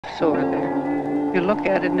So are there. You look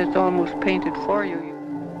at it and it's almost painted for you.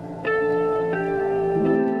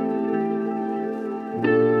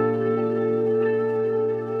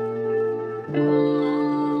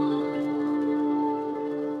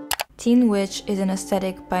 Teen witch is an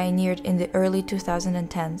aesthetic pioneered in the early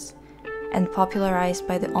 2010s and popularized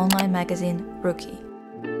by the online magazine Rookie.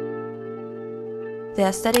 The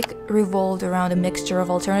aesthetic revolved around a mixture of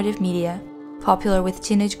alternative media, popular with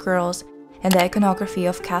teenage girls, and the iconography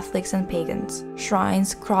of Catholics and pagans,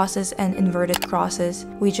 shrines, crosses and inverted crosses,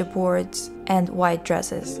 Ouija boards, and white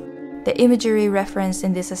dresses. The imagery referenced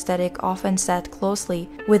in this aesthetic often sat closely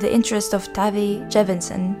with the interest of Tavi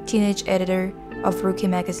Jevinson, teenage editor of Rookie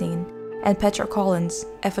magazine, and Petra Collins,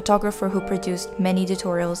 a photographer who produced many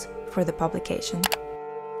tutorials for the publication.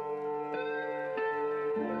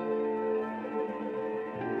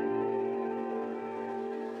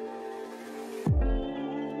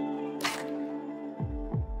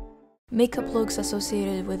 Makeup looks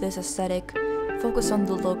associated with this aesthetic focus on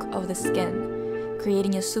the look of the skin,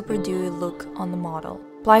 creating a super dewy look on the model.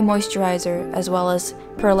 Apply moisturizer as well as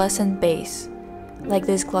pearlescent base, like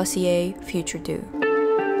this Glossier Future Dew.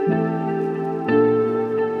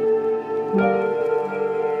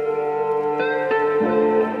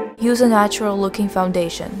 Use a natural looking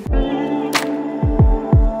foundation.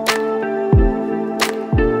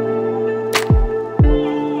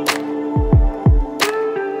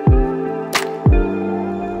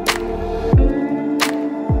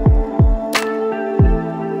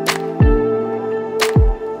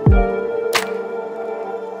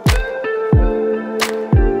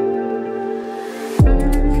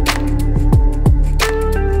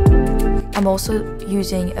 I'm also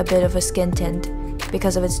using a bit of a skin tint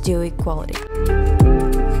because of its dewy quality.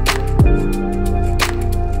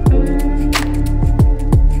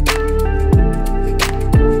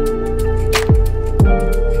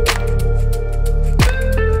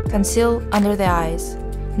 Conceal under the eyes.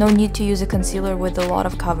 No need to use a concealer with a lot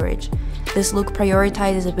of coverage. This look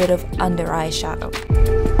prioritizes a bit of under eye shadow.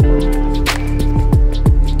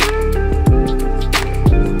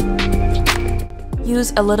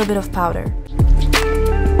 Use a little bit of powder.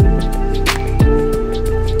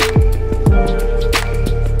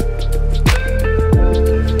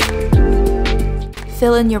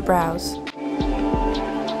 Fill in your brows.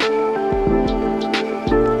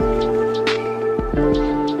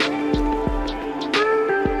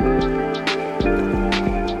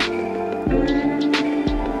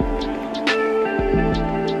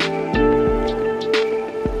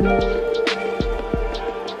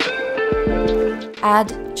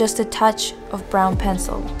 Add just a touch of brown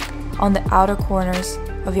pencil on the outer corners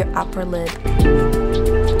of your upper lid.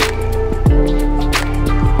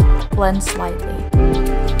 Blend slightly.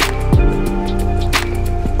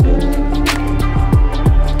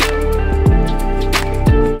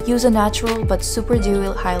 Use a natural but super dewy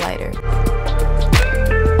highlighter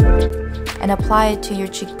and apply it to your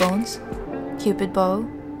cheekbones, cupid bow,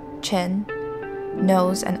 chin,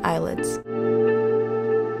 nose, and eyelids.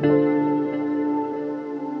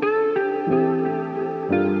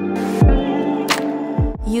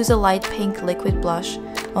 Use a light pink liquid blush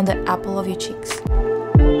on the apple of your cheeks.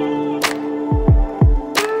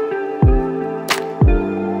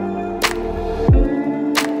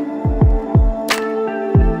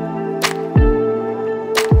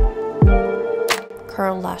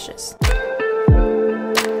 Curl lashes.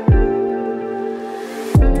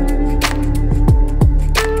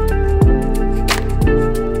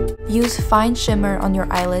 Use fine shimmer on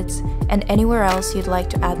your eyelids and anywhere else you'd like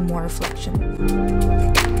to add more reflection.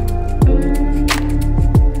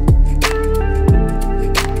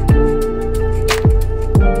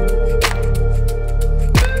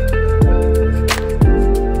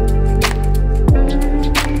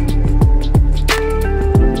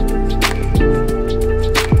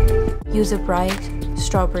 Use a bright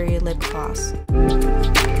strawberry lip gloss.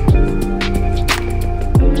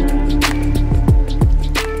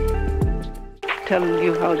 Telling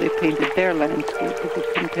you how they painted their landscape, but they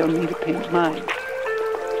couldn't tell me to paint mine.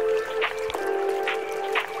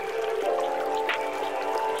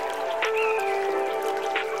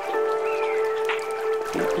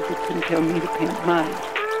 But they couldn't tell me to paint mine.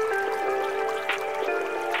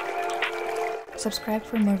 Subscribe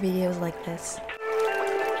for more videos like this.